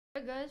Hi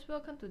guys,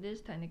 welcome to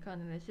this technical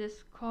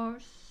analysis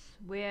course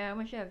where I'm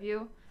going to share with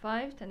you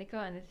 5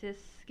 technical analysis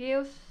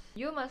skills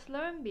you must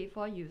learn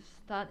before you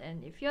start,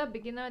 and if you're a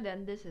beginner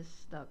then this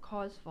is the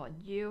course for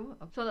you.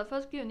 So the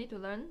first skill you need to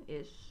learn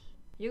is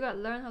you gotta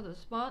learn how to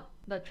spot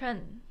the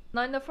trend.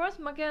 Now in the forex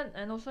market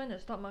and also in the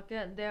stock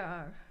market there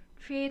are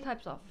 3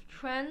 types of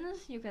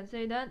trends. You can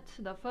say that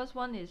the first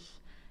one is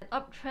an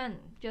uptrend,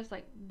 just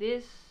like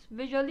this.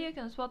 Visually you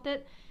can spot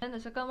it. And the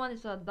second one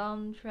is a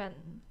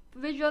downtrend.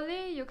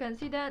 Visually you can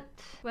see that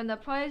when the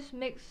price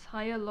makes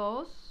higher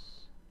lows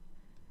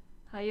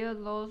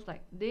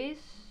like this,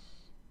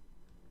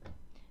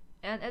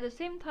 and at the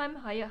same time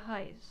higher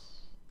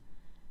highs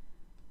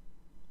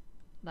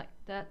like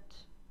that,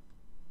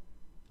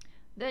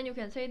 then you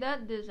can say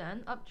that this is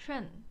an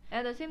uptrend.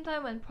 At the same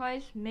time, when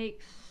price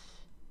makes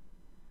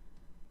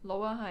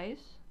lower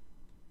highs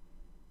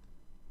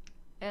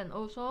and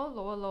also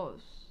lower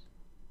lows,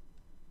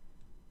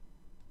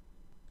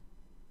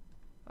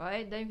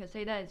 right, then you can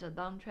say that it's a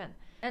downtrend.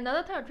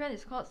 Another type of trend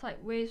is called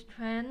sideways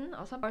trend,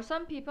 or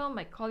some people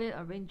might call it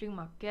a ranging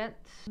market.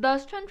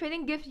 Does trend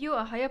trading give you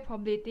a higher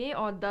probability,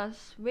 or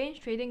does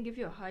range trading give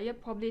you a higher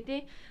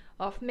probability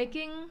of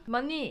making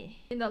money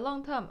in the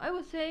long term? I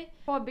would say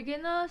for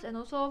beginners and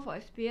also for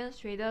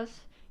experienced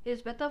traders,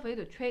 it's better for you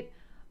to trade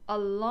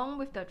along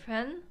with the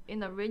trend.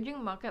 In a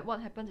ranging market,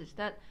 what happens is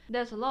that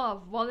there's a lot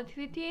of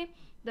volatility,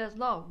 there's a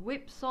lot of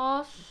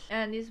whipsaws,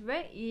 and it's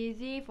very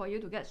easy for you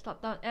to get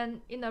stopped out.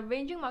 And in a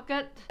ranging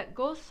market that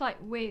goes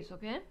sideways,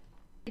 okay,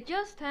 it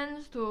just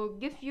tends to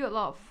give you a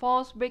lot of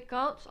false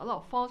breakouts, a lot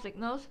of false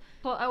signals.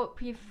 So I would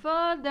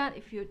prefer that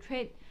if you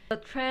trade the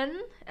trend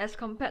as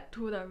compared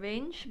to the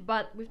range.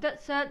 But with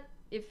that said,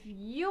 if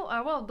you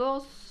are one of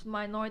those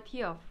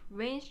minority of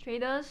range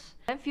traders,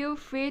 then feel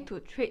free to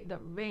trade the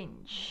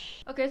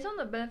range. Okay, some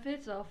of the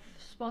benefits of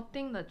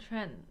spotting the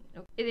trend.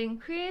 It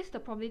increases the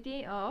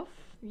probability of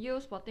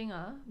you spotting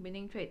a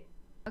winning trade.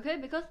 Okay,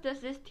 because there's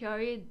this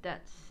theory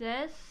that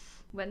says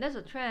when there's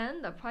a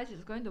trend, the price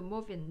is going to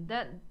move in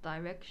that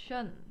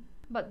direction.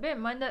 But bear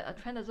in mind that a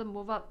trend doesn't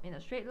move up in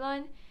a straight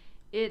line.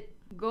 It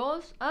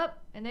goes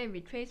up and then it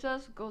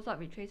retraces, goes up,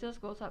 retraces,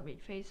 goes up,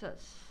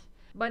 retraces.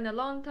 But in the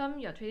long term,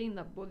 you're trading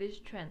the bullish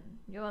trend.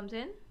 You know what I'm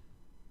saying?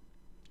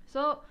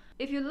 So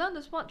if you learn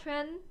to spot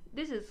trend,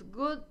 this is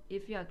good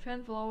if you're a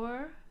trend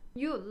follower.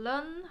 You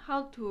learn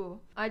how to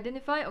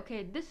identify,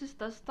 okay, this is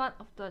the start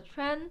of the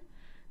trend,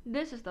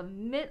 this is the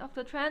mid of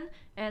the trend,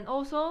 and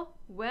also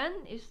when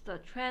is the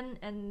trend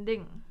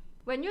ending.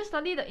 When you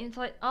study the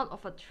inside out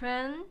of a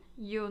trend,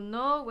 you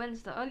know when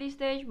is the early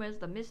stage, when is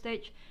the mid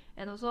stage,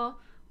 and also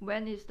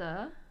when is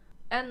the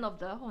end of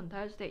the whole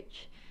entire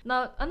stage.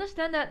 Now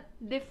understand that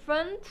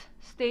different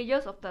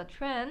stages of the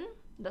trend,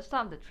 the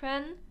start of the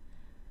trend,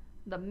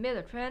 the mid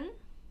of the trend,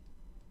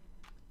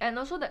 and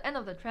also the end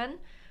of the trend,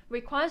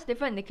 requires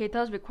different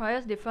indicators,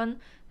 requires different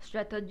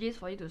strategies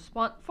for you to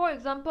spot. For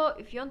example,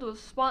 if you want to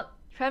spot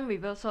trend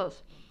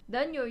reversals,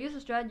 then you use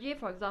a strategy,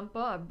 for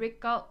example, a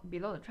breakout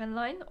below the trend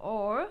line,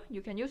 or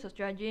you can use a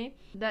strategy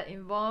that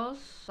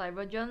involves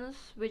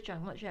divergence, which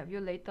I'm going to share with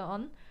you later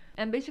on.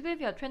 And basically, if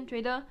you're a trend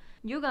trader,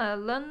 you're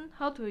gonna learn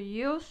how to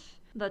use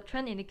the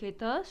trend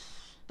indicators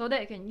so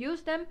that you can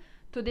use them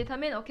to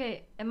determine,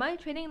 okay, am I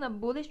trading the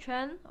bullish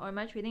trend, or am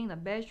I trading the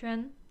bearish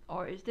trend,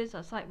 or is this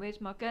a sideways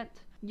market?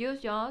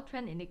 Use your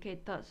trend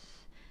indicators.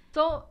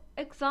 So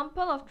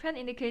example of trend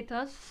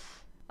indicators,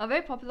 a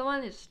very popular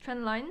one is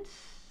trend lines.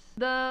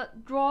 The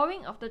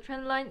drawing of the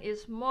trend line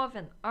is more of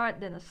an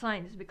art than a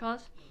science,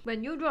 because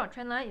when you draw a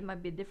trend line, it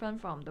might be different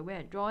from the way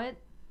I draw it,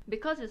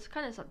 because it's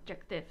kind of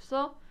subjective.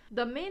 So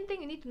the main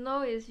thing you need to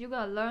know is you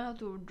gotta learn how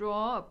to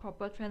draw a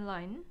proper trend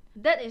line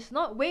that is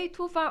not way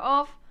too far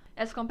off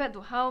as compared to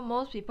how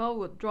most people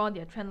would draw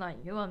their trend line.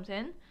 You know what I'm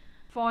saying?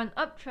 For an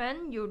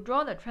uptrend, you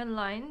draw the trend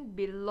line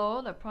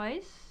below the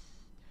price.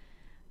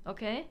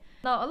 Okay,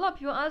 now a lot of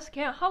people ask,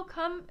 how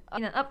come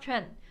in an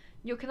uptrend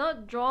you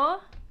cannot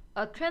draw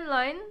a trend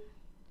line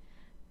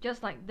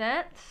just like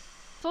that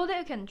so that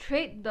you can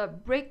trade the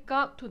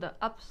breakout to the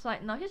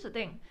upside? Now here's the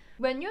thing,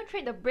 when you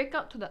trade the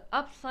breakout to the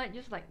upside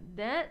just like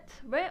that,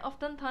 very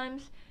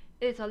oftentimes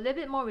it's a little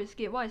bit more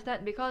risky. Why is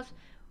that? Because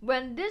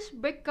when this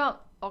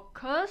breakout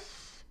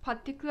occurs,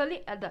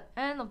 particularly at the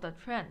end of the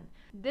trend,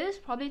 this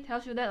probably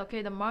tells you that,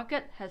 okay, the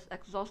market has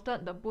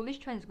exhausted, the bullish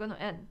trend is going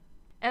to end.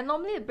 And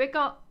normally the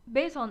breakout,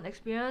 based on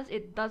experience,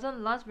 it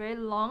doesn't last very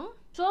long.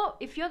 So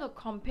if you have to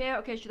compare,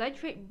 okay, should I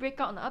trade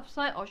breakout on the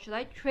upside, or should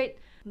I trade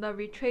the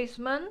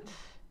retracement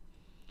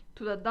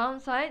to the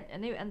downside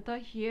and then you enter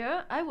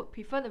here? I would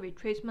prefer the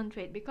retracement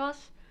trade,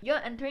 because you're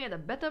entering at a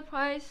better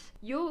price,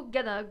 you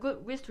get a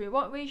good risk to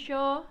reward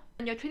ratio,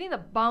 and you're trading the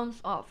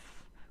bounce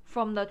off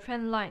from the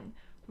trend line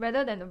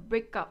rather than the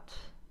breakout.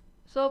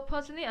 So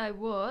personally, I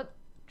would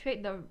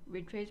trade the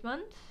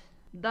retracement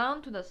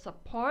down to the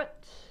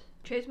support,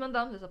 retracement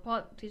down to the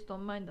support, please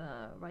don't mind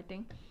the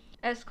writing,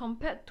 as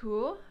compared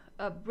to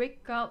a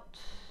breakout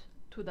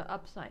to the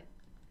upside.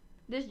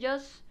 This is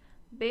just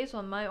based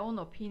on my own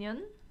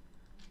opinion.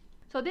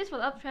 So this for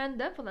the uptrend,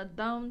 then for the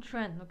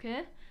downtrend,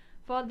 okay?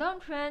 For a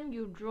downtrend,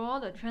 you draw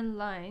the trend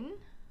line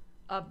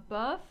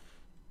above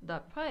the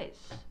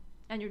price,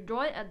 and you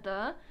draw it at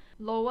the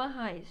lower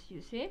highs,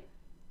 you see,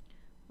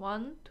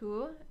 1,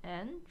 2,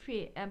 and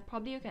 3, and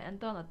probably you can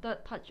enter on a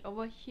third touch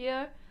over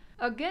here.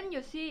 Again,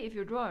 you see, if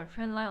you draw a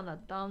trend line on the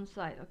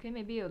downside, okay,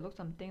 maybe it will look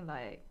something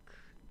like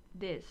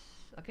this.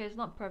 Okay, it's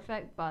not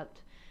perfect, but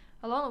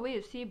along the way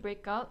you see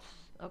breakouts,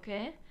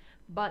 okay,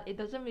 but it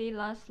doesn't really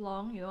last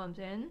long, you know what I'm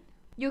saying?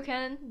 You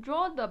can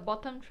draw the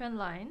bottom trend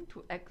line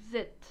to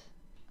exit.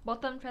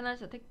 Bottom trend line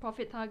is a take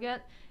profit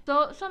target.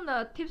 So some of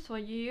the tips for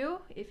you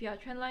if you're a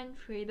trend line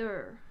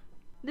trader.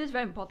 This is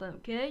very important,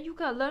 okay? You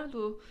gotta learn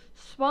to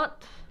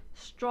spot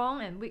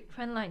strong and weak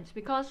trend lines,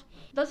 because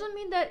doesn't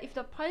mean that if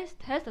the price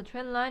tests the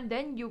trend line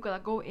then you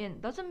gotta go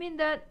in. Doesn't mean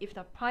that if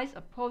the price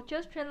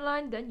approaches trend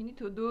line then you need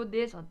to do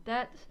this or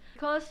that,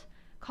 because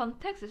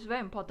context is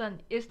very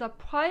important. Is the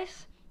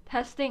price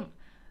testing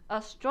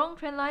a strong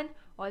trend line,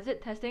 or is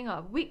it testing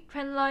a weak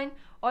trend line,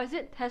 or is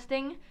it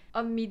testing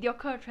a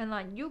mediocre trend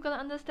line? You gotta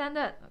understand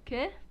that,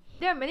 okay?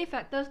 There are many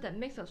factors that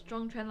makes a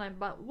strong trend line,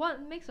 but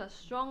what makes a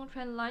strong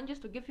trend line,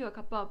 just to give you a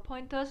couple of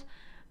pointers.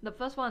 The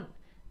first one,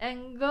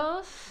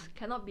 angles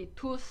cannot be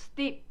too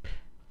steep,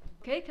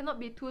 okay? Cannot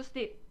be too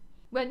steep.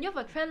 When you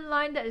have a trend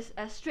line that is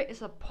as straight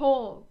as a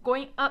pole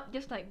going up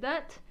just like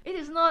that, it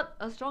is not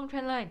a strong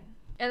trend line.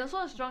 And also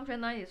a strong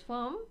trend line is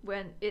formed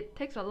when it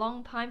takes a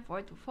long time for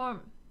it to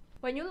form.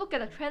 When you look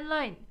at a trend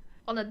line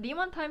on a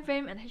D1 time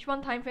frame and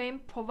H1 time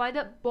frame,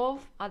 provided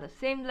both are the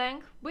same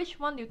length, which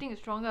one do you think is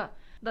stronger?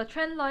 The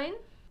trend line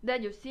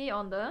that you see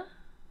on the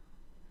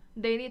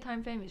daily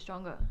time frame is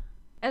stronger.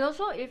 And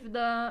also, if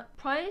the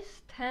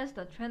price tests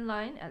the trend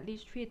line at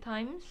least 3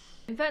 times,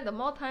 in fact the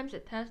more times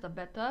it tests the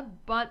better,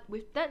 but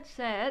with that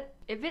said,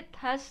 if it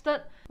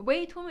tested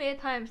way too many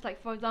times,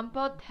 like for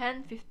example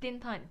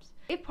 10-15 times,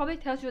 it probably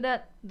tells you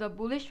that the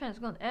bullish trend is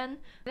going to end.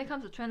 When it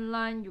comes to trend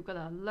line, you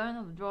gotta learn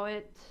how to draw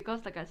it,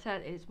 because like I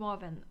said, it's more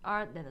of an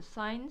art than a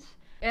science,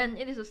 and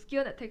it is a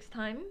skill that takes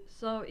time.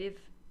 So if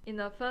in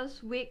the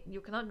first week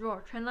you cannot draw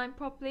a trend line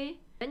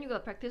properly, then you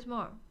gotta practice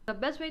more. The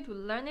best way to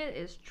learn it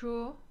is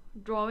through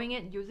drawing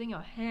it using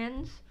your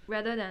hands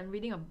rather than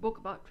reading a book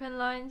about trend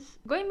lines.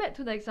 Going back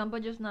to the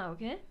example just now,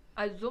 okay,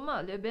 I zoom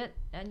out a little bit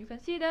and you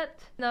can see that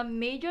in a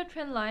major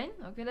trend line,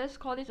 okay, let's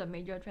call this a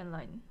major trend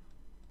line.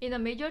 In a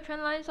major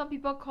trend line, some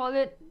people call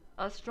it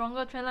a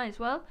stronger trend line as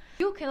well.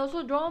 You can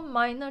also draw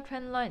minor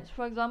trend lines.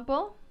 For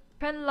example,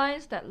 trend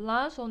lines that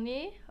last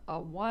only a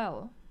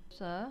while.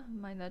 It's a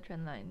minor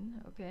trend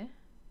line, okay.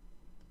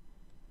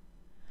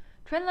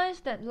 Trend lines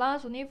that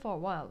last only for a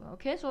while,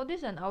 okay. So this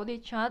is an hourly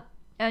chart,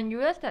 and you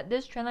realize that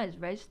this trend line is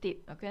very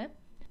steep, okay.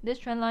 This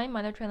trend line,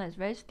 minor trend line, is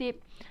very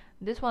steep.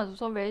 This one is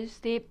also very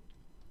steep.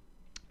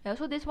 And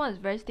also this one is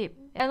very steep.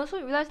 And also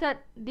you realize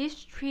that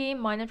these 3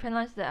 minor trend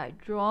lines that I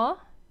draw,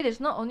 it is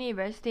not only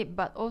very steep,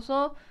 but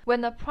also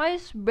when the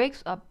price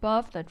breaks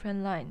above the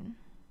trend line,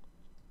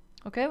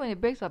 okay, when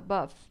it breaks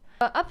above,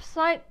 the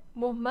upside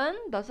movement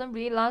doesn't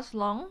really last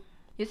long.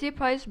 You see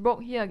price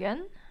broke here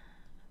again,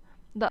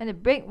 and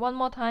it break one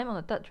more time on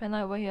the third trend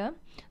line over here.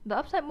 The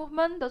upside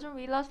movement doesn't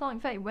really last long. In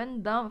fact, it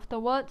went down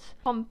afterwards.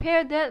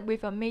 Compare that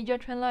with a major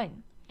trend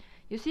line.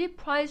 You see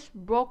price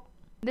broke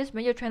this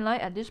major trend line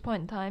at this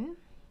point in time,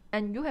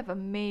 and you have a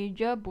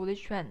major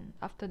bullish trend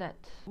after that.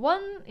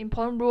 One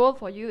important rule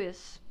for you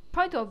is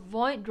try to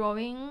avoid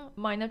drawing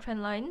minor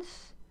trend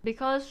lines,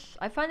 because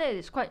I find that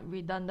it's quite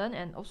redundant,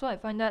 and also I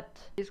find that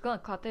it's gonna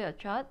clutter your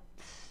chart.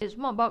 It's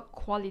more about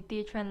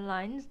quality trend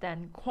lines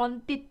than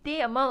quantity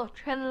amount of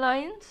trend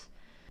lines.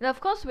 And of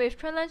course, with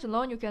trend lines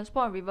alone, you can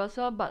spot a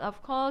reversal, but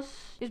of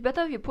course, it's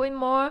better if you put in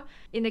more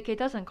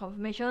indicators and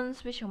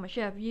confirmations, which I'm gonna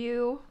share with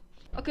you.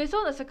 Okay,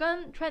 so the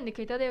second trend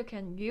indicator that you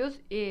can use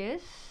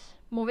is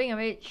moving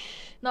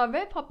average. Now, a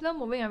very popular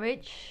moving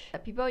average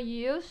that people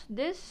use,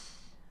 this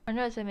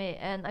 100 SMA,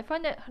 and I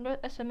find that 100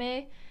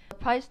 SMA, the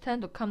price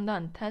tend to come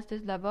down and test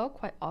this level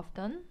quite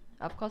often.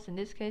 Of course, in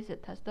this case,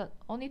 it tested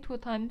only 2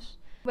 times.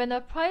 When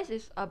the price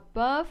is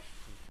above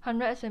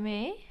 100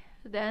 SMA,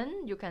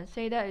 then you can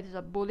say that it is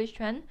a bullish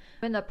trend.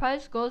 When the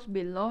price goes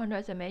below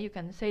 100 SMA, you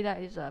can say that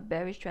it is a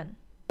bearish trend.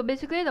 So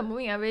basically, the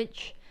moving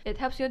average, it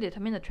helps you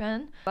determine the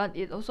trend, but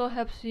it also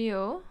helps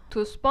you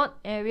to spot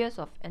areas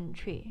of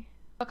entry.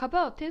 A couple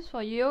of tips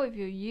for you if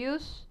you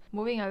use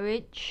moving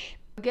average.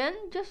 Again,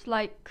 just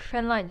like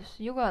trend lines,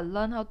 you gotta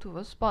learn how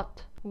to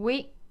spot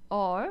weak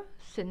or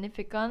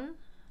significant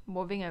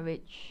moving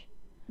average.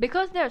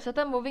 Because there are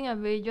certain moving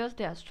averages,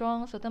 they are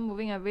strong, certain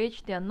moving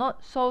average, they are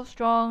not so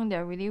strong, they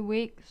are really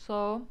weak.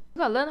 So you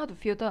gotta learn how to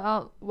filter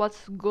out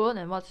what's good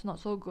and what's not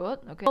so good.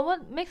 Okay. So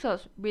what makes a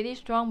really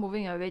strong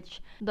moving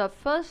average? The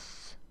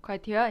first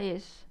criteria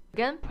is,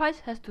 again,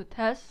 price has to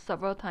test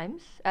several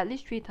times, at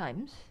least 3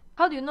 times.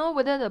 How do you know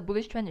whether the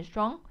bullish trend is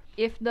strong?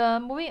 If the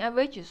moving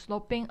average is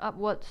sloping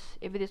upwards,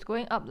 if it is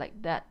going up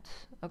like that,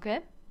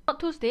 okay?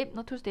 Not too steep,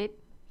 not too steep.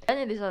 Then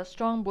it is a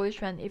strong bullish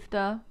trend. If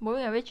the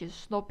moving average is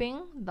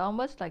sloping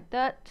downwards like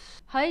that,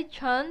 high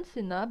chance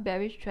in a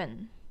bearish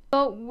trend.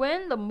 So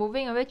when the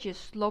moving average is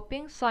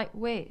sloping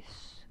sideways,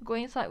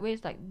 going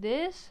sideways like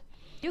this,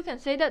 you can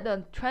say that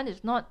the trend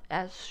is not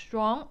as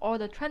strong, or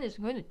the trend is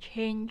going to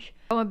change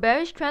from a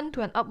bearish trend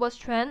to an upwards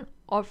trend,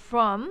 or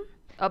from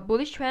a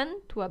bullish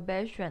trend to a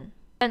bearish trend.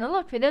 And a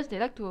lot of traders, they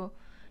like to,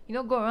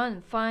 go around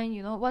and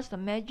find, what's the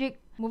magic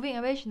moving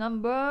average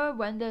number,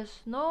 when there's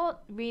no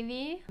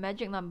really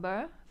magic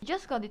number. You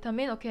just gotta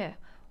determine, okay,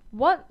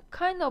 what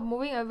kind of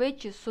moving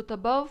average is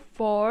suitable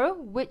for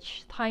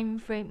which time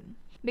frame.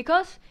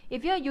 Because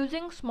if you're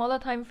using smaller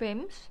time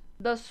frames,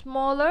 the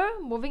smaller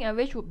moving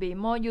average would be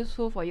more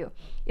useful for you.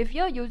 If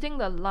you're using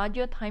the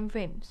larger time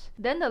frames,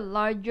 then the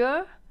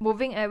larger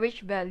moving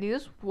average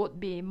values would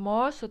be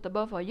more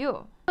suitable for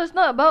you. So it's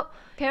not about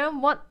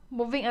caring what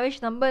moving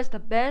average number is the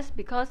best,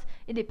 because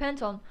it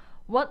depends on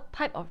what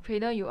type of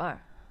trader you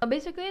are.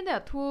 Basically, there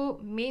are two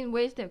main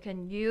ways that you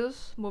can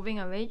use moving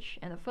average,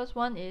 and the first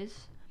one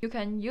is you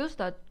can use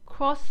the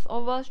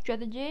crossover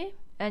strategy,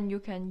 and you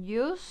can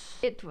use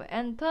it to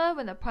enter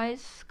when the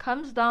price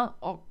comes down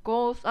or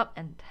goes up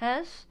and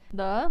tests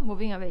the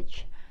moving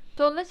average.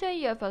 So let's say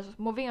you have a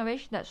moving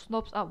average that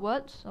slopes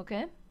upwards,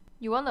 okay?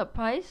 You want the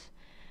price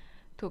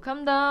to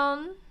come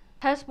down,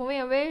 test moving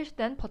average,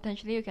 then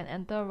potentially you can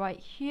enter right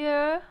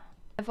here.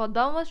 And for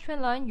downwards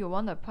trend line, you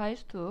want the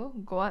price to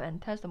go up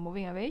and test the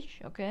moving average,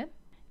 okay?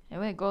 And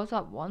when it goes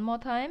up one more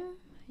time,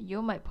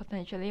 you might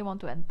potentially want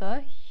to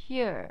enter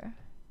here.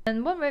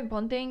 And one very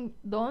important thing,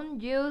 don't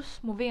use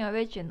moving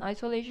average in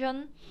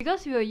isolation,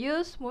 because if you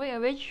use moving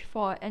average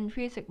for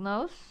entry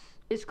signals,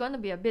 it's going to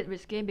be a bit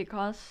risky,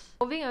 because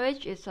moving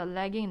average is a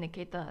lagging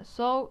indicator.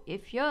 So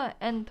if you're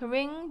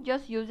entering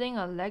just using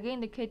a lagging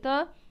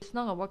indicator, it's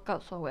not going to work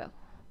out so well.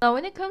 Now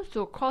when it comes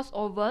to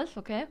crossovers,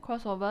 okay,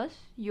 crossovers,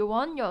 you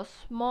want your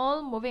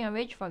small moving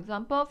average, for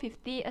example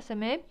 50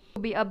 SMA, to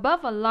be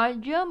above a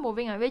larger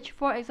moving average,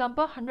 for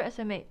example 100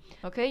 SMA.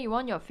 Okay, you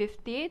want your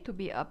 50 to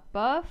be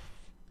above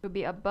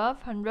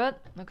 100,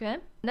 okay?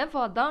 And then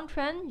for a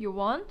downtrend, you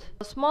want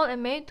a small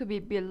MA to be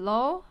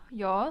below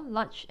your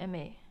large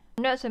MA.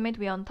 100 SMA to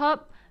be on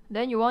top,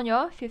 then you want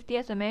your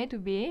 50 SMA to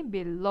be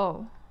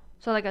below.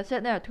 So like I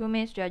said, there are two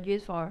main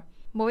strategies for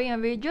moving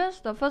averages.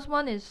 The first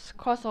one is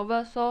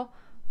crossover. So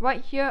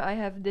right here, I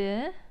have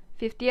the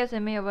 50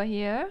 SMA over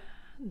here,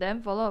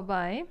 then followed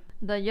by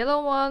the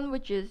yellow one,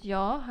 which is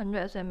your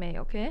 100 SMA,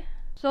 okay?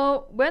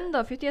 So when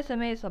the 50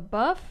 SMA is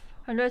above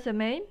 100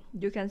 SMA,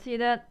 you can see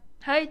that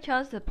high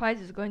chance the price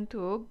is going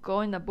to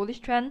go in a bullish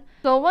trend.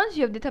 So once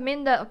you have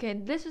determined that, okay,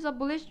 this is a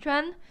bullish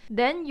trend,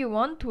 then you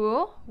want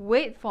to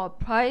wait for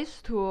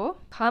price to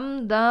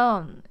come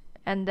down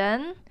and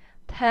then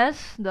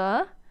test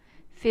the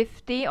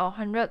 50 or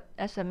 100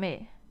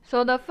 SMA.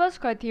 So the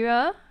first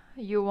criteria,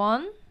 you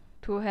want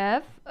to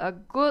have a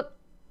good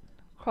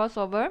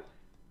crossover.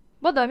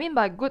 What do I mean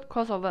by good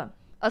crossover?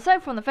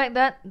 Aside from the fact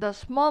that the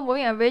small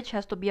moving average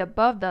has to be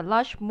above the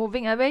large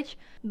moving average,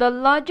 the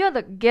larger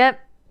the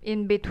gap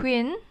in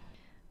between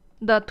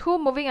the two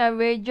moving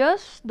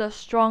averages, the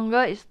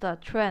stronger is the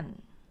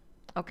trend,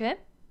 okay?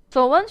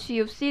 So once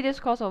you see this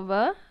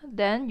crossover,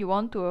 then you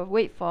want to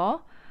wait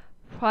for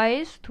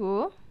price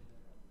to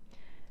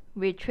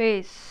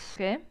retrace,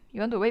 okay?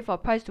 You want to wait for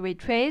price to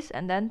retrace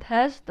and then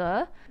test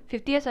the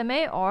 50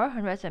 SMA or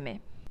 100 SMA.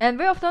 And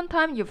very often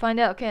time you find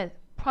that, okay,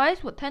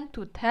 price would tend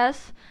to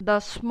test the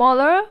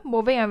smaller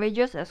moving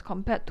averages as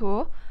compared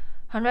to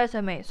 100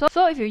 SMA.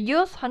 So if you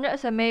use 100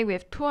 SMA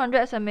with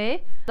 200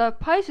 SMA, the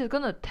price is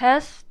going to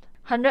test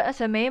 100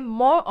 SMA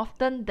more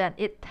often than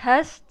it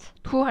tests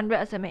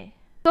 200 SMA.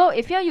 So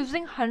if you're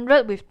using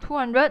 100 with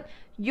 200,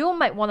 you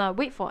might want to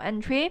wait for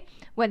entry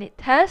when it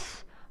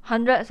tests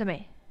 100 SMA.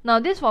 Now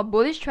this for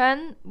bullish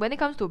trend. When it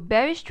comes to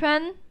bearish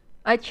trend,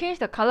 I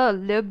changed the color a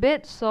little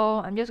bit, so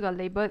I'm just going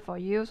to label it for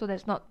you so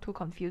that's not too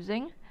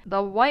confusing.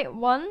 The white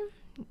one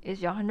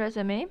is your 100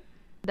 SMA,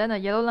 then the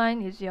yellow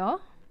line is your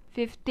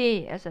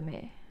 50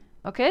 SMA.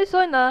 Okay,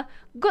 so in a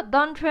good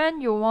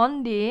downtrend, you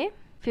want the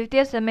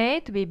 50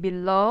 SMA to be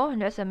below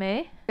 100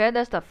 SMA. Okay,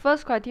 that's the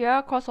first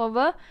criteria,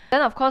 crossover.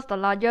 Then of course, the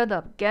larger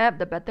the gap,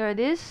 the better it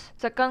is.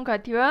 Second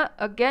criteria,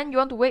 again, you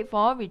want to wait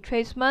for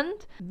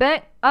retracement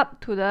back up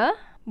to the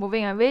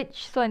moving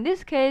average. So in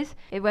this case,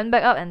 it went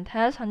back up and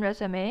test 100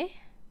 SMA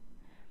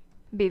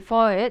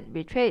before it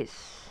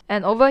retraced.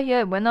 And over here,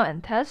 it went out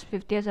and test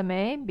 50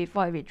 SMA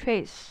before it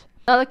retraced.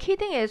 Now the key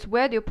thing is,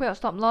 where do you put your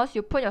stop loss?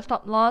 You put your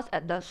stop loss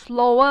at the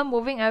slower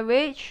moving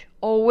average,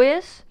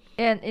 always.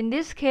 And in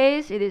this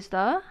case, it is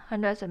the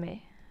 100 SMA.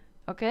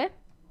 Okay?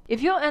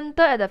 If you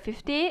enter at the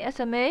 50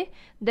 SMA,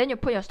 then you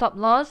put your stop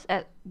loss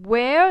at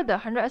where the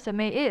 100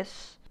 SMA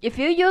is. If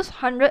you use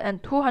 100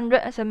 and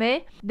 200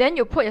 SMA, then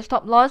you put your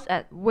stop loss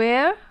at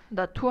where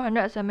the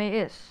 200 SMA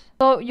is.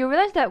 So you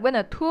realize that when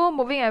the two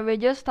moving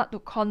averages start to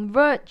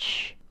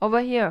converge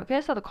over here,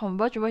 okay, start to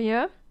converge over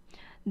here,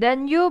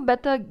 then you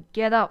better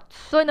get out.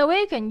 So in a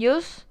way, you can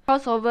use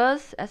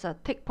crossovers as a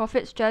take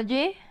profit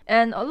strategy.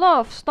 And a lot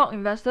of stock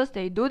investors,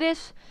 they do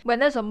this. When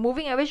there's a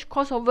moving average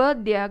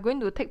crossover, they are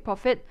going to take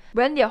profit.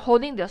 When they are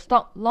holding their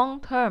stock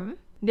long term,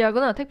 they are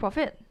going to take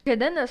profit. Okay,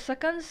 then the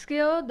second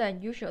skill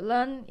that you should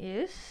learn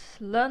is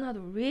learn how to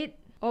read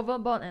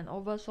overbought and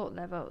oversold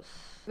levels.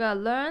 We gotta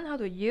learn how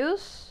to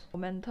use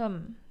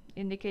momentum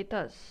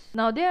indicators.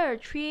 Now there are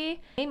three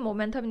main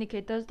momentum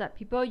indicators that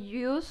people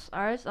use: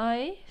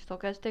 RSI,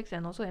 stochastics,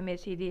 and also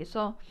MACD.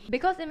 So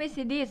because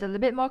MACD is a little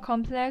bit more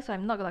complex,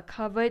 I'm not gonna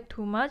cover it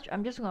too much.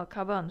 I'm just gonna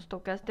cover on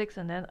stochastics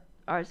and then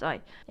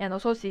RSI and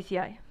also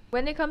CCI.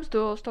 When it comes to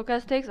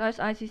stochastics,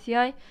 RSI,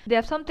 CCI, they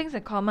have some things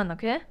in common,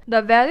 okay?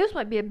 The values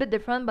might be a bit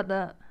different, but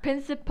the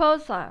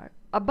principles are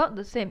about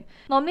the same.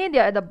 Normally they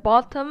are at the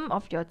bottom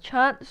of your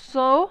chart,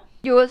 so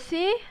you will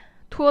see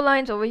two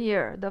lines over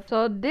here.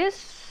 So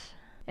this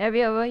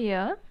area over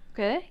here,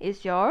 okay,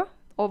 is your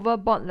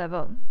overbought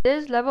level.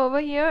 This level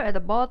over here at the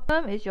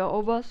bottom is your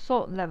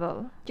oversold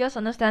level. Just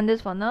understand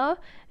this for now.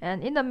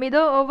 And in the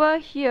middle over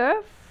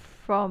here,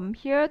 from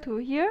here to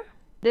here,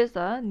 this is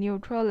the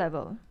neutral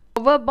level.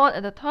 Overbought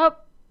at the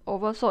top,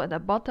 oversold at the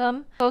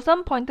bottom. So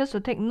some pointers to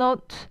take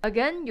note.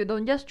 Again, you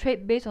don't just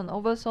trade based on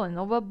oversold and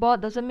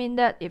overbought. Doesn't mean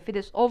that if it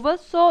is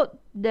oversold,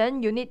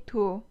 then you need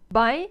to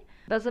buy.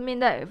 Doesn't mean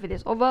that if it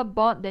is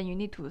overbought, then you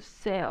need to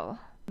sell.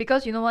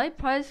 Because you know why?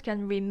 Price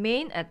can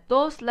remain at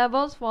those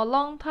levels for a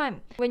long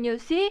time. When you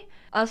see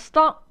a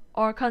stock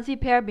or currency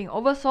pair being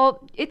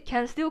oversold, it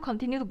can still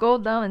continue to go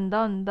down and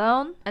down and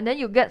down, and then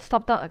you get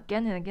stopped out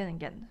again and again and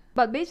again.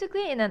 But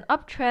basically in an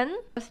uptrend,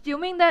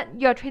 assuming that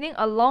you're trading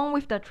along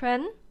with the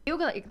trend, you're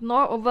gonna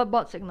ignore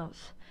overbought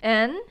signals.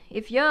 And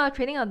if you're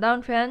trading a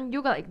downtrend,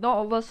 you're gonna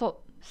ignore oversold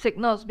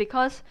signals,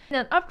 because in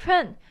an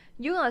uptrend,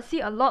 you're gonna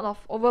see a lot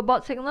of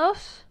overbought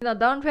signals. In a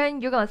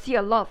downtrend, you're gonna see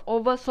a lot of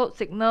oversold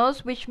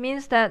signals, which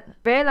means that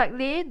very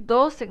likely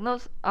those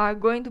signals are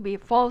going to be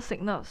false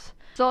signals.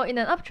 So in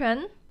an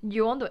uptrend,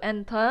 you want to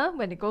enter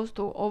when it goes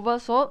to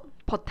oversold,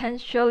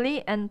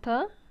 potentially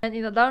enter. And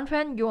in a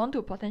downtrend, you want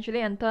to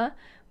potentially enter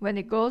when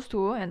it goes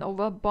to an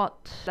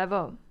overbought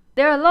level.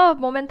 There are a lot of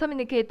momentum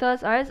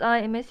indicators: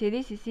 RSI,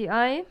 MACD,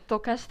 CCI,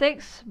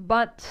 stochastics,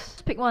 but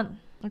just pick one.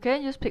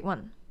 Okay, just pick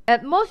one.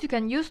 At most you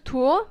can use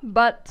two,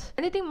 but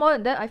anything more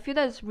than that, I feel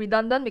that is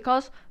redundant,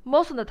 because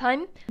most of the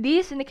time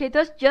these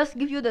indicators just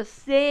give you the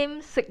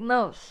same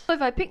signals. So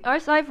if I pick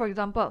RSI for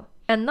example,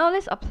 and now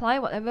let's apply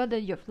whatever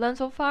that you've learned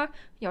so far,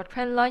 your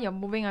trend line, your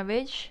moving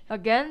average.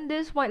 Again,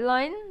 this white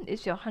line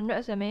is your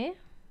 100 SMA.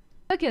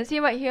 You can see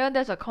right here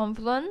there's a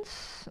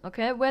confluence,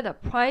 okay, where the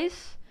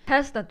price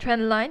tests the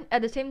trend line,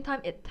 at the same time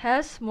it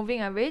tests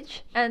moving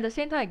average, and at the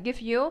same time it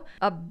gives you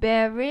a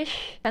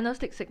bearish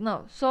candlestick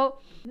signal. So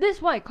this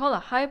is what I call a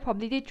high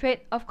probability trade.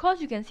 Of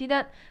course you can see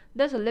that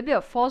there's a little bit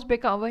of false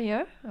breakout over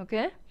here,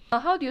 okay? Now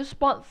how do you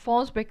spot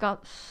false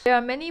breakouts? There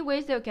are many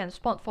ways that you can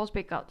spot false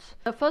breakouts.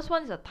 The first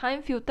one is a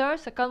time filter,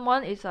 second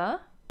one is a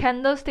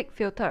candlestick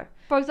filter.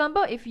 For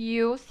example, if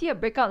you see a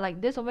breakout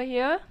like this over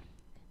here,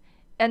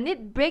 and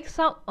it breaks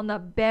out on a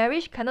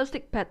bearish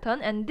candlestick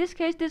pattern, and in this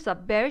case this is a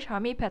bearish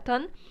harmony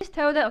pattern, please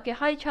tell you that okay,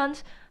 high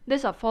chance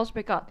this is a false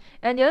breakout.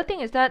 And the other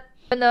thing is that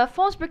when a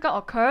false breakout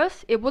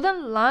occurs, it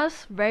wouldn't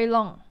last very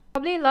long.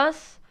 Probably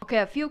lasts okay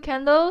a few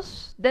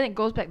candles, then it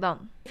goes back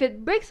down. If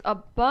it breaks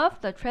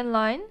above the trend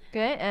line,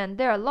 okay, and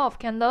there are a lot of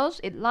candles,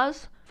 it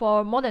lasts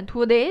for more than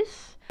 2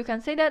 days, you can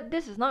say that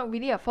this is not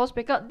really a false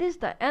breakout, this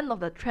is the end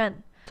of the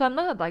trend. So I'm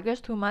not going to digress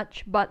too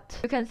much, but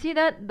you can see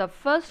that the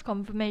first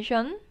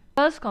confirmation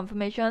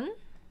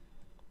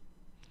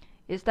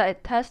is that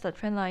it tests the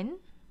trend line,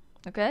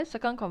 okay.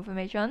 Second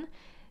confirmation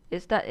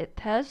is that it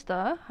tests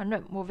the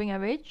 100 moving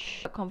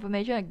average. Third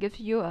confirmation, it gives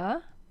you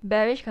a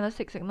bearish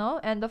candlestick signal.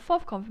 And the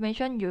fourth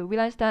confirmation, you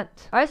realize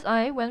that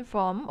RSI went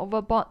from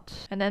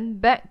overbought and then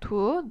back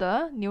to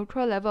the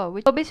neutral level.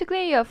 So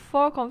basically you have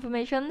 4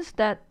 confirmations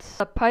that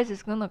the price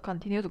is going to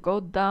continue to go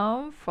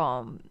down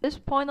from this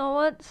point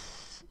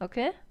onwards,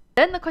 okay.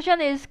 Then the question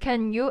is,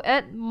 can you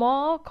add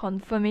more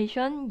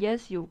confirmation?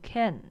 Yes, you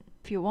can,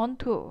 if you want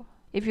to.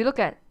 If you look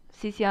at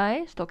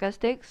CCI,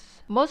 stochastics,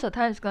 most of the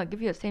time it's going to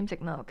give you the same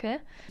signal, okay?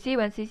 See,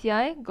 when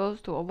CCI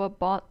goes to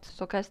overbought,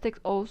 stochastics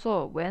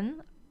also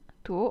went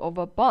to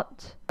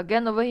overbought.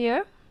 Again over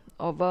here,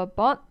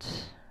 overbought,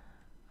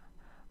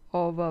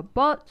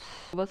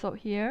 oversold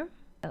here,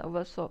 and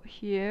oversold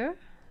here.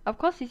 Of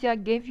course,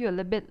 CCI gave you a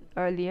little bit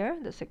earlier,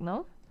 the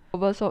signal.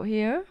 Oversold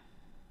here,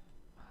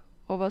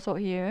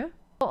 oversold here.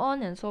 So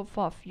on and so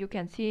forth, you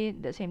can see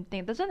the same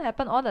thing. It doesn't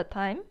happen all the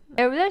time.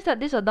 I realize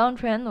that this is a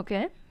downtrend,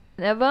 okay?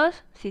 Whenever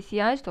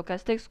CCI,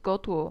 stochastics go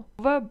to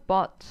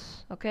overbought,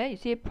 okay, you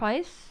see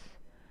price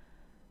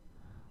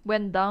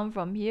went down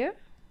from here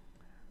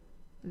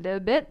a little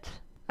bit.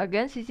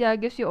 Again,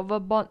 CCI gives you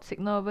overbought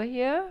signal over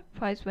here.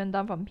 Price went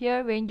down from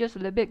here, ranges a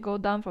little bit, go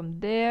down from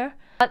there.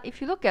 But if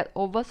you look at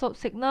oversold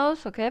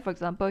signals, okay, for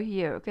example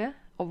here, okay,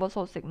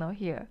 oversold signal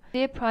here,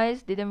 the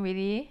price didn't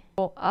really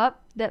go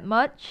up that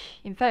much.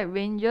 In fact, it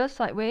ranges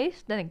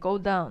sideways, then it go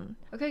down.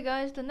 Okay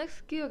guys, the next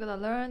skill you're gonna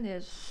learn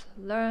is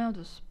learn how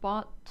to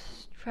spot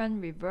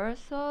trend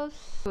reversals.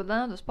 To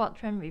learn how to spot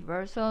trend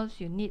reversals,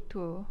 you need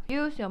to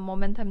use your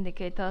momentum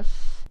indicators.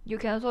 You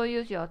can also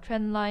use your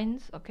trend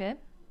lines, okay.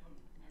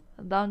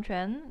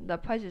 Downtrend, the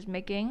price is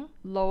making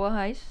lower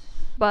highs.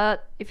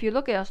 But if you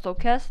look at your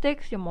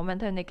stochastics, your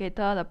momentum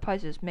indicator, the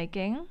price is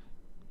making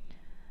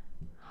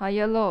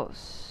higher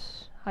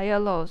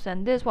lows,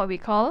 and this is what we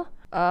call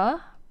a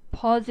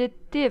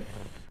positive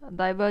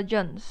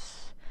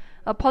divergence.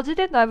 A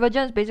positive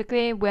divergence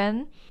basically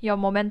when your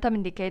momentum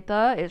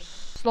indicator is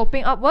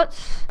sloping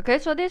upwards. Okay,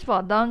 so this is for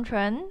a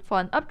downtrend. For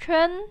an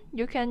uptrend,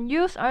 you can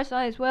use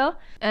RSI as well.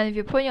 And if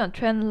you put in your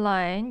trend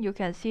line, you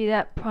can see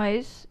that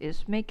price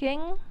is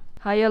making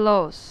higher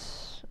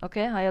lows.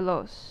 Okay, higher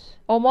lows.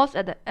 Almost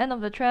at the end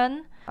of the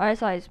trend,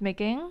 RSI is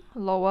making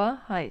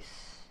lower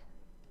highs.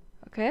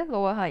 Okay,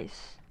 lower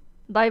highs.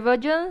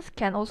 Divergence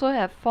can also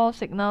have false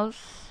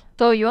signals.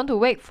 So you want to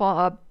wait for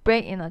a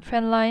break in a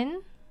trend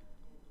line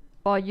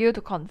for you to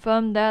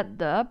confirm that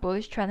the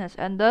bullish trend has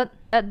ended.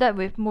 Add that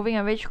with moving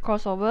average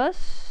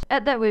crossovers.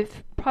 Add that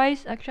with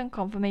price action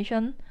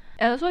confirmation.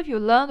 And also if you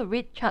learn to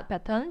read chart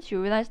patterns,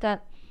 you realize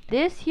that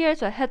this here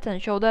is a head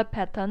and shoulder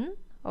pattern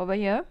over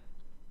here.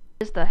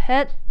 This is the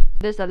head,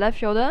 this is the left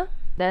shoulder,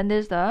 then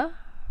this is the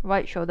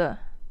right shoulder.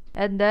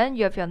 And then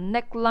you have your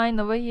neckline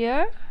over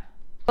here.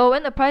 So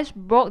when the price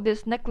broke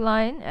this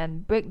neckline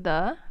and break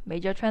the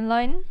major trend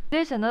line,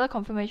 this is another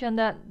confirmation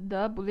that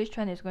the bullish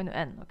trend is going to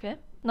end. Okay.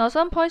 Now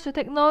some points to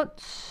take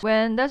notes.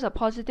 When there's a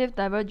positive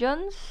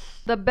divergence,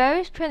 the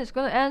bearish trend is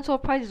going to end, so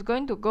price is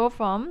going to go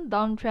from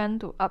downtrend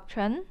to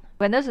uptrend.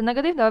 When there's a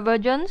negative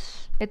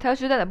divergence, it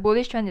tells you that the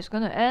bullish trend is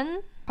going to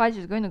end. Price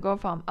is going to go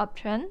from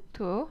uptrend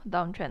to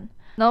downtrend.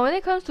 Now when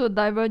it comes to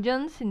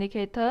divergence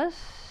indicators,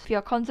 if you're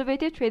a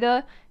conservative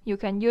trader, you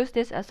can use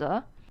this as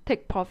a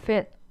take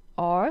profit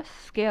or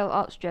scale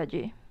out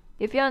strategy.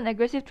 If you're an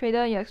aggressive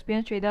trader, you're an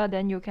experienced trader,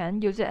 then you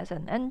can use it as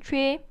an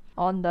entry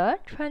on the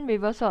trend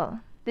reversal.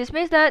 This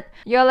means that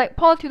you're like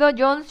Paul Tudor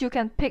Jones, you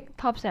can pick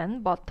tops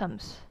and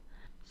bottoms.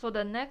 So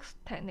the next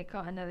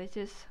technical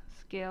analysis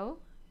skill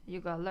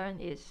you gotta learn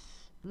is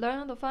learn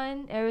how to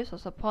find areas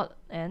of support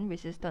and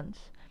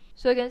resistance.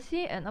 So you can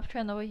see an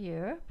uptrend over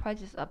here,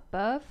 price is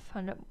above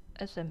 100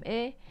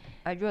 SMA.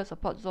 I drew a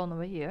support zone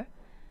over here.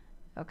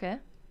 Okay,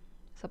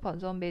 support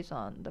zone based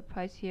on the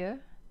price here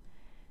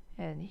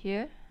and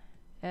here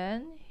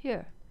and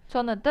here. So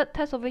on the third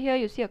test over here,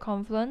 you see a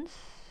confluence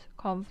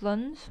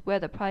where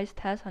the price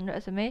tests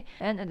 100 SMA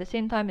and at the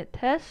same time it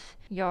tests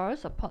your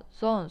support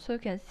zone. So you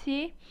can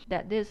see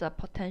that this is a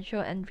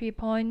potential entry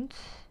point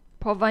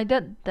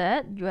provided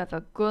that you have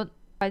a good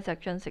price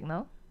action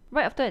signal.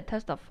 Right after it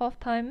tests the fourth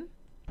time,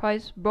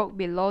 price broke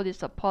below the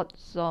support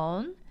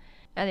zone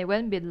and it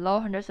went below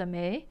 100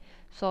 SMA,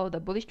 so the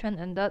bullish trend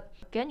ended.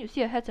 Again, you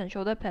see a head and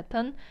shoulder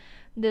pattern.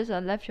 This is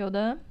a left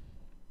shoulder,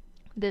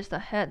 this is the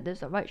head, this is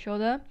the right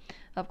shoulder.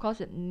 Of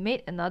course, it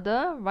made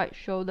another right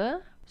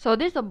shoulder. So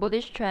this is a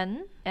bullish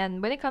trend,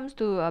 and when it comes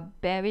to a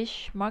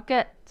bearish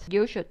market,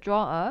 you should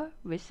draw a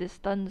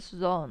resistance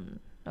zone.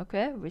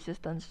 Okay,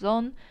 resistance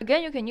zone.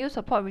 Again, you can use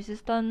support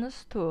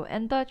resistance to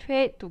enter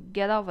trade, to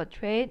get out of a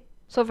trade.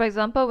 So for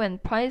example, when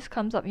price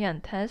comes up here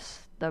and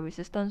tests the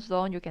resistance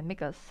zone, you can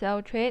make a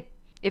sell trade.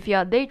 If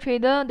you're a day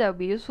trader, that will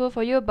be useful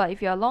for you, but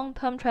if you're a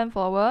long-term trend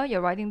follower,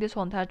 you're riding this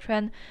whole entire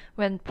trend,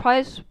 when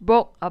price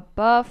broke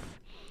above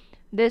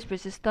this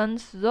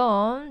resistance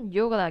zone,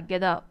 you gotta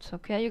get out.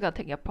 Okay, you gotta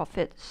take your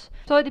profits.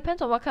 So it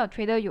depends on what kind of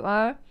trader you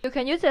are. You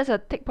can use it as a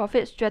take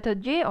profit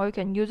strategy, or you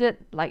can use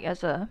it like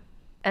as a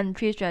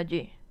entry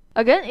strategy.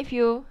 Again, if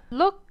you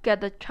look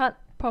at the chart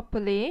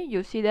properly,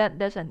 you see that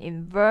there's an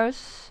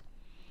inverse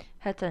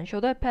head and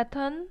shoulder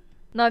pattern.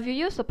 Now if you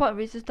use support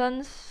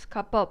resistance,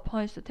 couple of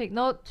points to take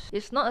note.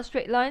 It's not a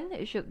straight line,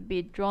 it should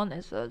be drawn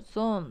as a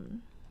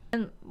zone.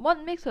 And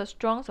what makes a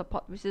strong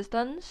support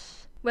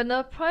resistance? When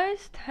the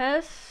price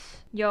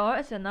tests your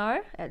SNR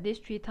at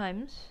least 3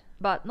 times,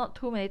 but not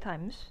too many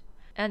times,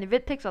 and if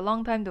it takes a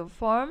long time to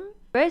form,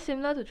 very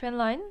similar to trend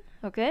line.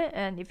 Okay,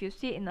 and if you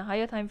see it in a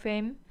higher time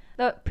frame,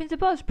 the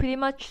principle is pretty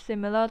much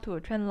similar to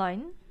a trend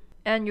line,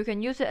 and you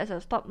can use it as a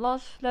stop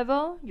loss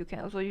level. You can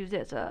also use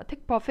it as a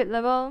take profit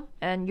level,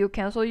 and you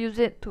can also use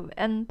it to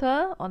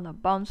enter on a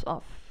bounce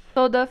off.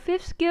 So the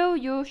fifth skill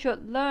you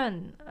should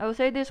learn, I would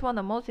say this is one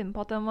of the most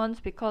important ones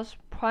because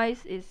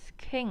price is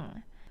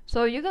king.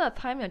 So you're gonna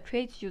time your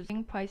trades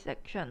using price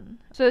action.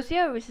 So you see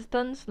a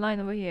resistance line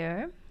over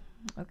here,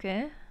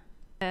 okay,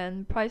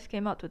 and price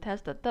came out to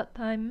test the third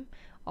time.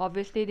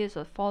 Obviously this is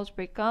a false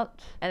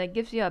breakout and it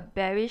gives you a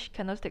bearish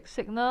candlestick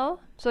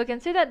signal. So you can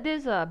see that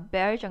this is a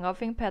bearish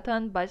engulfing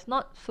pattern, but it's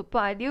not super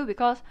ideal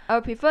because I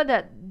would prefer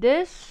that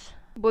this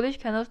bullish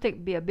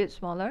candlestick be a bit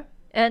smaller.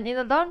 And in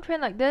a downtrend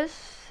like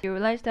this, you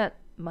realize that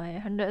my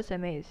 100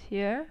 SMA is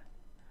here,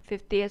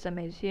 50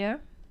 SMA is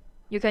here.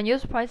 You can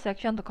use price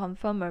action to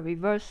confirm a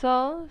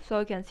reversal. So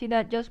you can see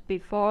that just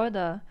before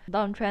the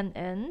downtrend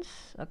ends,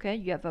 okay,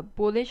 you have a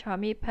bullish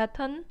harmony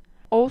pattern.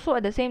 Also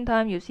at the same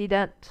time, you see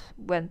that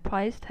when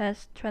price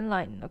tests trend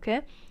line,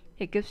 okay,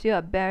 it gives you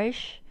a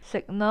bearish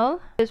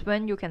signal. This is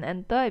when you can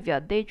enter if you're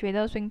a day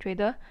trader, swing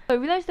trader. So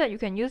you realize that you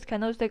can use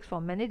candlesticks for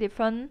many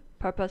different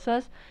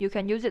purposes. You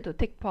can use it to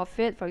take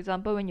profit. For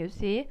example, when you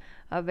see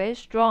a very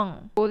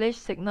strong bullish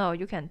signal,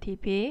 you can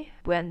TP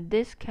when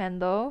this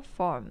candle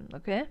forms.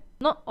 Okay,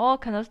 not all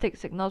candlestick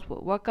signals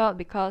will work out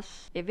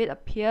because if it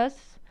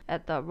appears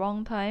at the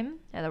wrong time,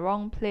 at the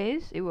wrong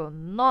place, it will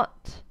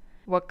not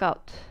work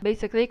out.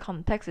 Basically,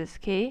 context is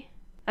key.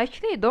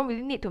 Actually, you don't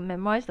really need to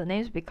memorize the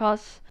names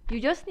because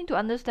you just need to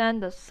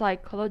understand the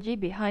psychology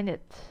behind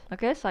it.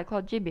 Okay,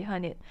 psychology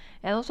behind it.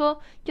 And also,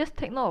 just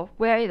take note of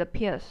where it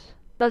appears.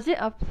 Does it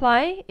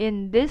apply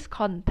in this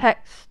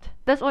context?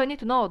 That's all you need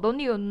to know. Don't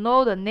need to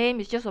know the name,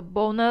 it's just a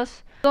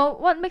bonus. So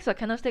what makes a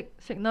candlestick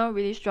signal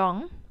really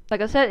strong?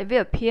 Like I said, if it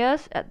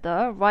appears at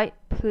the right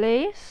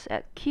place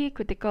at key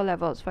critical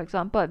levels, for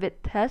example, if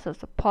it tests a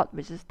support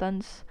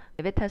resistance,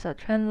 if it tests a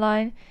trend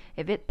line,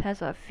 if it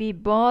tests a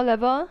Fibo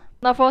level.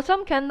 Now for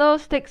some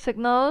candlestick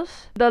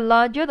signals, the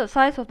larger the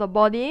size of the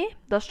body,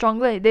 the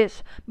stronger it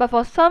is. But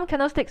for some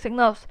candlestick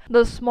signals,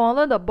 the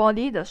smaller the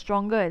body, the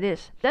stronger it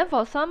is. Then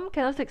for some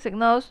candlestick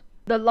signals,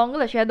 the longer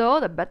the shadow,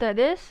 the better it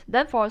is.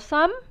 Then for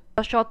some,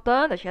 the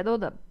shorter the shadow,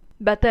 the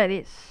better it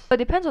is. So it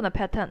depends on the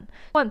pattern.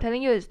 What I'm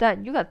telling you is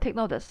that you gotta take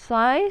note of the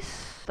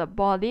size, the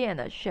body, and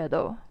the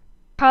shadow.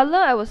 Color,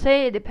 I would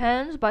say it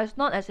depends, but it's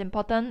not as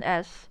important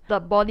as the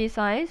body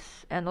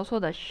size and also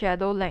the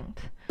shadow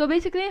length. So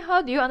basically,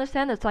 how do you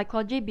understand the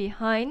psychology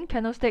behind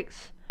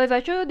candlesticks? So if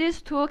I show you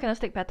these two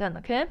candlestick pattern,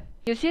 okay?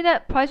 You see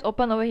that price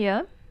open over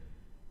here.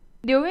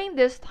 During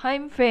this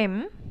time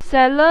frame,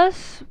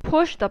 sellers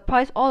push the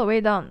price all the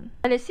way down.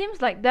 And it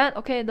seems like that,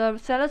 okay, the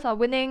sellers are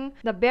winning,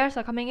 the bears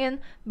are coming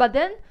in, but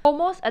then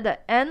almost at the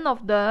end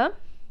of the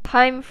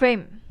time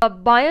frame, the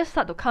buyers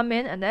start to come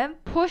in and then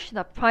push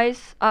the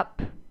price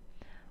up,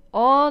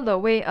 all the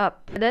way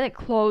up, and then it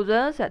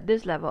closes at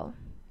this level.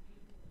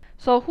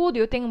 So who do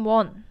you think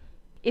won?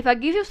 If I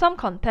give you some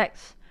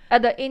context,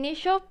 at the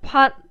initial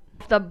part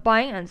of the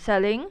buying and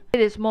selling, it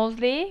is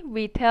mostly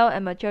retail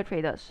and mature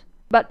traders.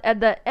 But at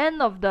the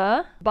end of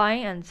the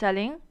buying and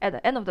selling, at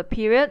the end of the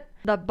period,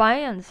 the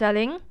buying and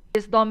selling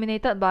is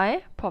dominated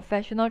by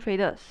professional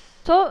traders.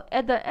 So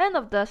at the end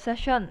of the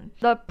session,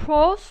 the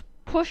pros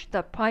push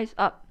the price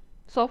up.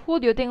 So who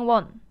do you think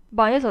won?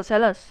 Buyers or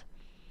sellers?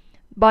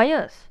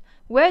 Buyers.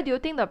 Where do you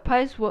think the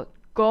price would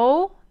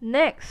go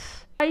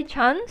next? High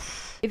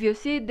chance, if you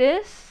see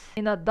this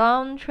in a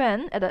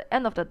downtrend, at the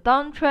end of the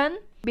downtrend,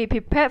 be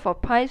prepared for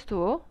price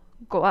to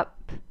go up.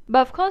 But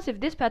of course, if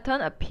this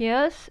pattern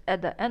appears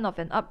at the end of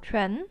an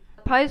uptrend,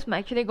 the price might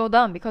actually go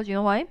down because you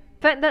know why?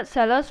 The fact that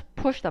sellers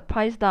push the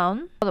price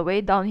down all the way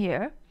down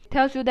here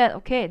tells you that,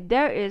 okay,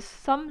 there is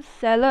some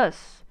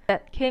sellers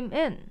that came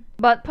in.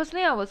 But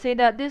personally, I would say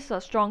that this is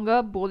a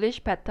stronger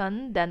bullish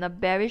pattern than a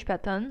bearish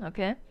pattern,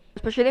 okay?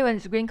 Especially when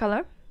it's green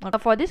color.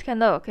 For this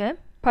candle, okay,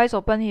 price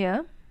open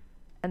here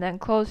and then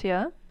close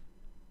here,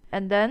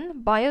 and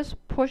then buyers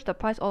push the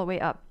price all the way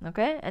up,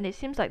 okay, and it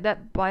seems like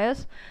that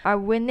buyers are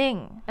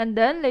winning. And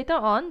then later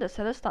on, the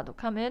sellers start to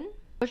come in,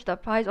 push the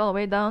price all the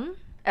way down.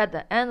 At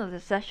the end of the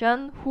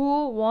session,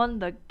 who won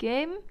the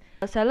game?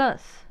 The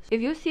sellers.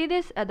 If you see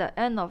this at the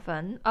end of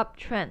an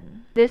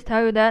uptrend, this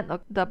tells you that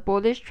the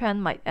bullish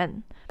trend might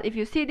end. If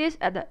you see this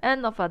at the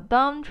end of a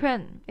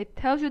downtrend, it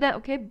tells you that,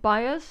 okay,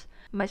 buyers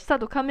might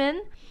start to come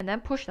in and then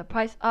push the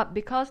price up,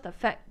 because the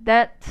fact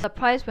that the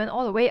price went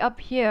all the way up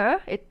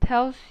here, it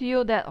tells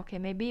you that, okay,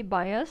 maybe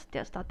buyers,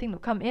 they're starting to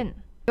come in. You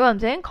know what I'm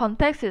saying?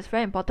 Context is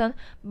very important.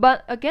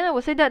 But again, I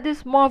would say that this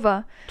is more of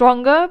a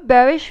stronger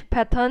bearish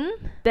pattern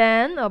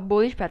than a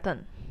bullish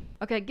pattern.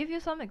 Okay, I'll give you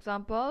some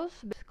examples.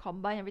 Let's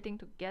combine everything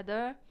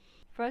together.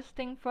 First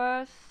thing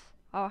first,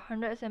 our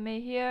 100 SMA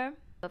here.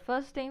 The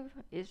first thing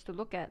is to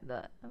look at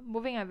the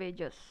moving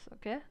averages.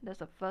 Okay, that's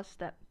the first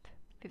step.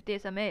 50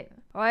 SMA.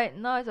 Alright,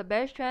 now it's a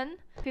bearish trend.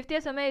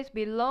 50 SMA is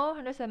below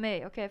 100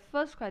 SMA. Okay,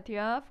 first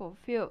criteria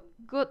fulfilled.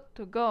 Good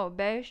to go.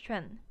 Bearish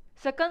trend.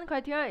 Second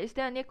criteria, is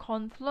there any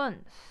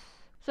confluence?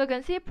 So you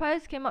can see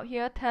price came up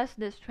here, test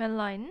this trend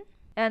line,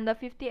 and the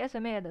 50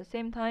 SMA at the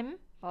same time.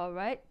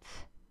 Alright.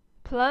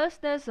 Plus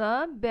there's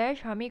a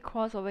bearish harmonic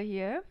cross over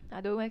here.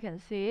 I don't know if you can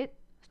see it.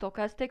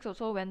 Stochastics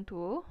also went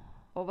to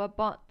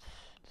overbought.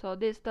 So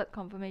this is third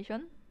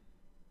confirmation.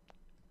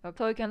 Okay.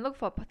 So you can look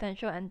for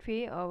potential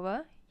entry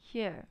over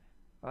here,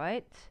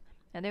 right?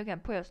 And then you can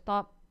put your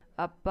stop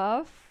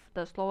above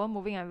the slower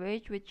moving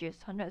average, which is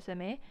 100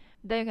 SMA.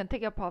 Then you can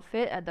take your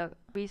profit at the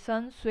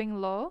recent swing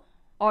low,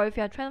 or if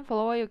you're a trend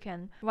follower, you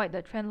can write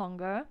the trend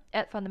longer,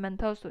 add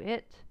fundamentals to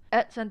it,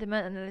 add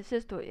sentiment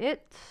analysis to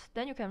it,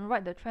 then you can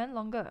write the trend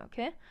longer.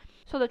 Okay,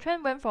 so the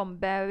trend went from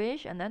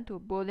bearish and then to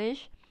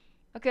bullish.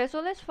 Okay,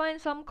 so let's find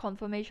some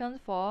confirmations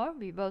for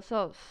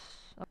reversals.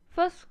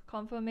 First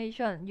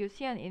confirmation, you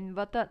see an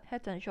inverted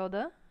head and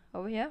shoulder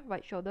over here,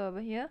 right shoulder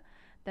over here,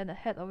 then the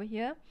head over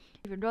here.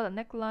 If you draw the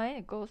neckline,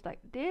 it goes like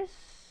this.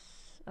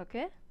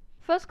 Okay,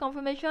 first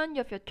confirmation, you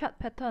have your chart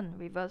pattern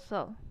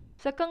reversal.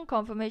 Second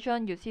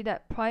confirmation, you see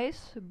that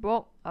price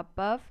broke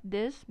above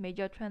this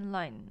major trend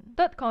line.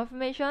 Third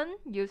confirmation,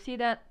 you see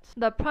that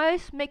the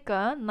price make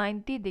a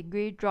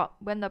 90-degree drop.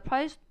 When the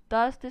price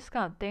does this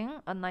kind of thing,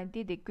 a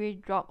 90-degree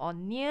drop or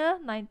near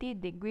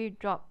 90-degree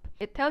drop,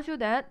 it tells you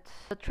that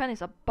the trend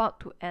is about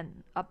to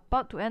end.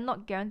 About to end,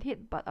 not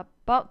guaranteed, but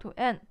about to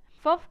end.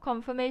 Fourth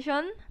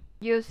confirmation,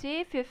 you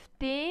see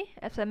 50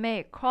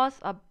 SMA cross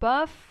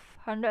above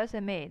 100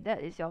 SMA.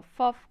 That is your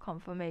fourth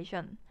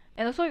confirmation.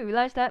 And also you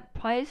realize that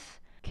price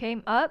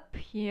came up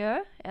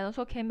here and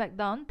also came back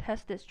down,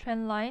 test this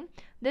trend line.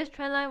 This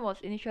trend line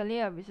was initially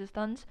a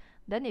resistance,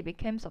 then it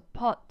became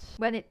support.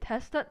 When it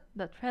tested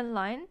the trend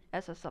line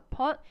as a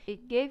support,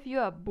 it gave you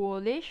a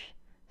bullish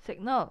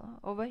signal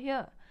over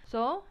here.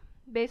 So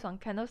based on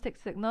candlestick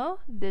signal,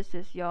 this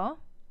is your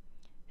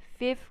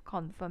fifth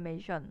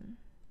confirmation.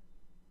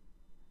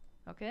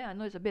 Okay, I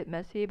know it's a bit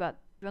messy, but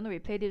if you want to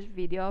replay this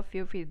video,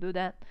 feel free to do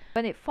that.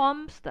 When it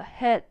forms the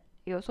head,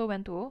 it also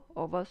went to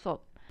oversold.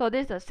 So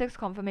this is the sixth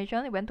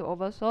confirmation, it went to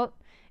oversold.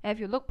 And if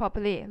you look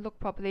properly,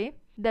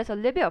 there's a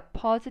little bit of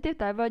positive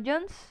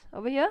divergence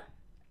over here.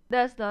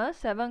 That's the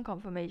seventh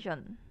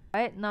confirmation.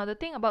 Right, now the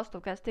thing about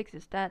stochastics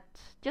is that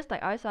just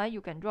like RSI,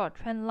 you can draw a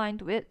trend line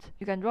to it.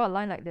 You can draw a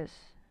line like this,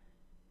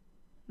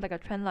 like a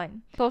trend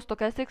line. So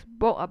stochastics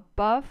broke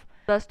above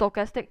the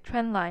stochastic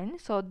trend line.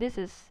 So this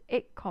is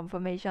 8th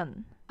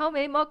confirmation. How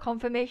many more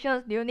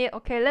confirmations do you need?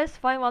 Okay, let's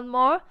find one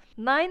more.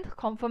 9th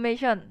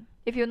confirmation.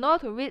 If you know how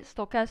to read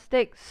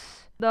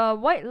stochastics, the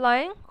white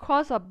line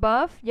cross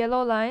above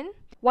yellow line.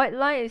 White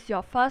line is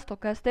your fast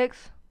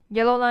stochastics,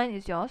 yellow line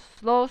is your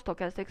slow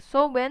stochastics.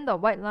 So when the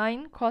white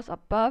line cross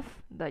above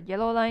the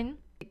yellow line,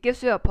 it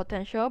gives you a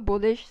potential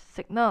bullish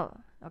signal.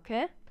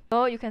 Okay,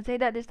 so you can say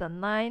that this is the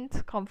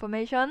 9th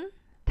confirmation.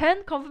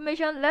 10th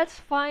confirmation, let's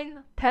find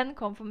 10th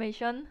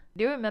confirmation.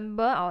 Do you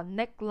remember our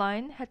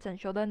neckline, heads and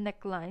shoulder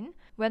neckline?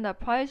 When the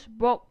price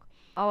broke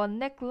our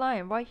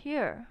neckline right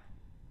here,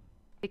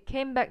 it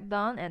came back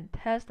down and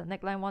test the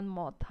neckline one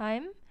more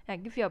time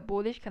and give you a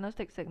bullish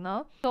candlestick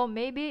signal. So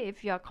maybe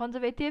if you are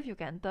conservative, you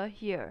can enter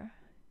here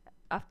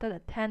after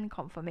the 10th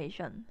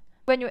confirmation.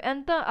 When you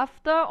enter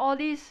after all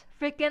these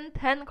freaking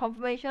 10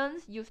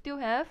 confirmations, you still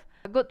have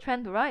a good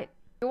trend to ride.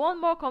 You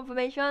want more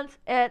confirmations?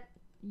 Add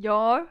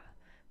your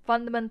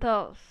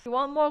fundamentals. You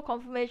want more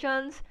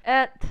confirmations?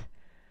 Add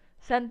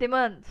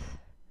sentiments.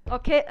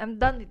 Okay, I'm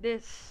done with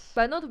this.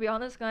 But no, to be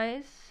honest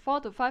guys, 4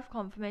 to 5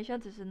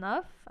 confirmations is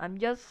enough. I'm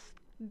just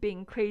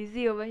being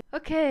crazy over here.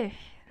 Okay,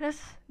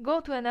 let's go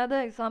to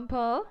another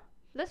example.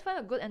 Let's find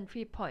a good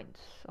entry point.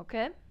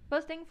 Okay,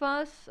 first thing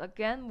first,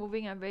 again,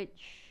 moving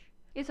average.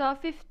 It's our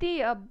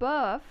 50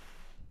 above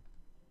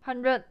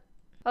 100.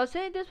 I'll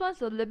say this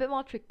one's a little bit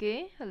more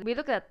tricky. We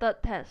look at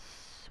third test,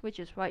 which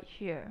is right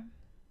here.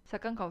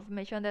 Second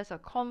confirmation, there's a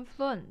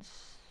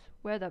confluence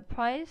where the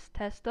price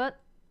tested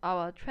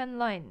our trend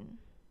line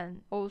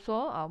and also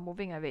our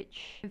moving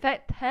average. In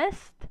fact,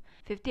 test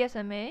 50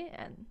 SMA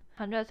and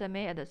 100 SMA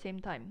at the same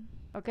time.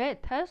 Okay,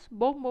 it tests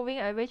both moving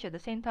average at the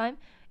same time.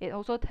 It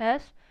also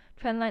tests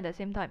trend line at the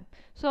same time.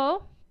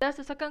 So that's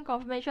the second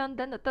confirmation.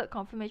 Then the third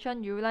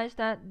confirmation, you realize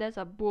that there's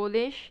a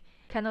bullish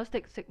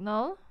candlestick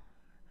signal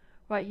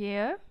right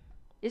here.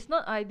 It's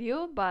not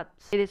ideal, but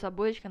it is a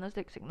bullish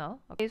candlestick signal.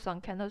 Okay, based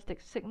on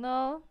candlestick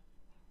signal,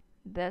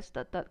 that's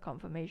the third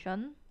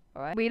confirmation.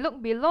 Alright, we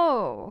look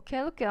below.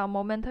 Okay, look at our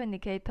momentum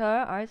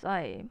indicator,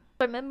 RSI.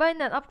 Remember, in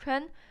an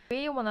uptrend,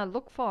 we want to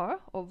look for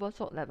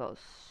oversold levels.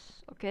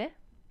 Okay,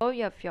 so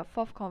you have your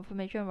fourth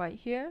confirmation right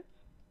here.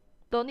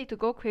 Don't need to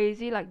go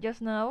crazy like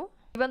just now,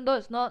 even though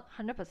it's not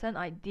 100%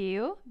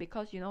 ideal,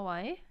 because you know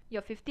why?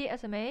 Your 50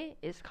 SMA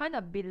is kind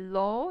of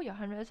below your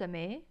 100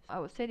 SMA. I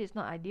would say it's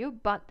not ideal,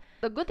 but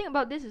the good thing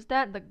about this is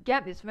that the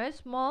gap is very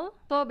small.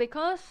 So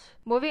because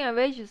moving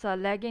average is a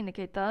lagging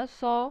indicator,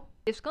 so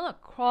it's gonna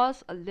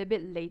cross a little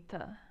bit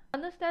later.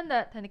 Understand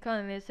that technical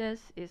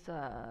analysis is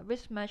a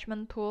risk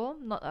management tool,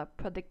 not a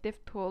predictive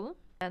tool.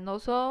 And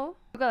also,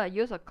 you gotta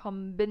use a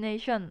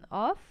combination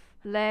of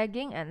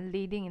lagging and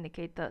leading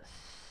indicators.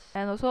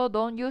 And also,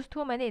 don't use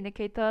too many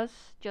indicators,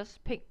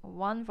 just pick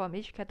one from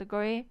each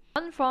category.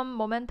 One from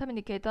momentum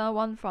indicator,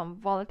 one from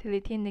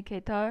volatility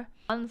indicator,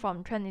 one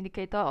from trend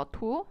indicator, or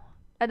two.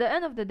 At the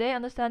end of the day,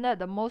 understand that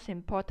the most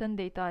important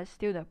data is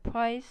still the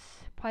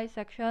price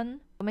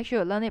section. So make sure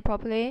you learn it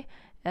properly.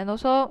 And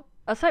also,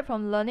 aside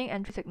from learning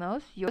entry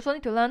signals, you also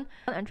need to learn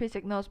entry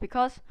signals,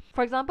 because,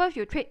 for example, if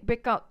you trade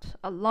breakout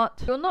a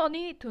lot, you not only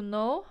need to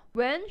know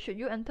when should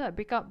you enter a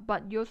breakout,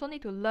 but you also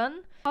need to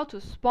learn how to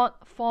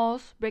spot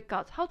false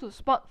breakouts, how to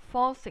spot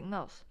false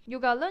signals. You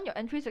gotta learn your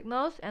entry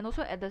signals and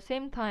also at the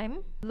same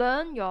time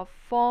learn your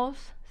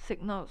false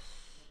signals,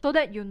 so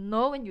that you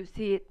know when you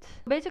see it.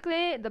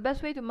 Basically, the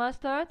best way to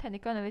master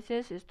technical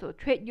analysis is to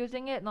trade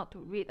using it, not to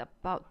read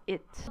about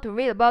it. To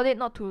read about it,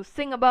 not to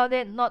sing about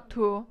it, not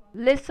to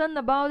listen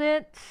about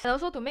it. And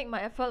also to make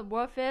my effort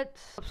worth it,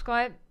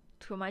 subscribe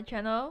to my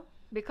channel,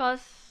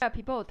 because there are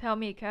people who tell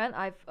me, Karen,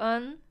 I've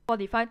earned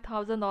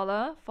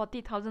 $45,000,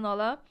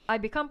 $40,000. I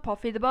become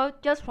profitable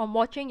just from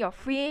watching your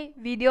free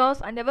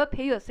videos. I never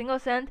pay you a single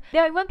cent.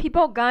 There are even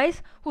people,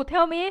 guys, who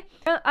tell me,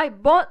 I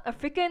bought a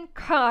freaking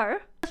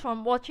car just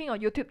from watching your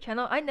YouTube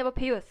channel. I never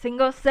pay you a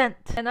single cent.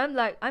 And I'm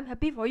like, I'm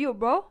happy for you,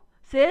 bro,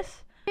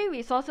 sis. Free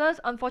resources,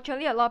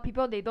 unfortunately, a lot of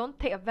people, they don't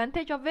take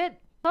advantage of it.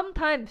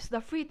 Sometimes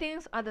the free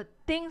things are the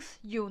things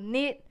you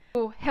need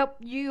to help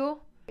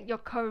you your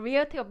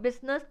career, take your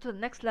business to the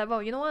next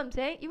level. You know what I'm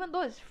saying? Even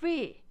though it's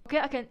free, okay,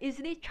 I can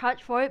easily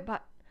charge for it,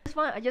 but this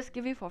one I just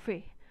give you for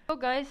free. So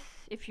guys,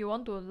 if you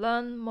want to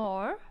learn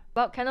more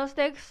about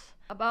candlesticks,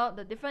 about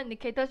the different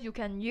indicators you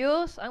can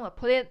use, I'm gonna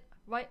put it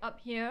right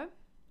up here,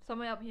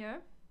 somewhere up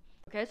here.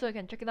 Okay, so you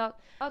can check it out.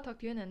 I'll talk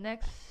to you in the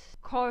next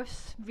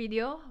course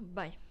video.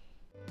 Bye.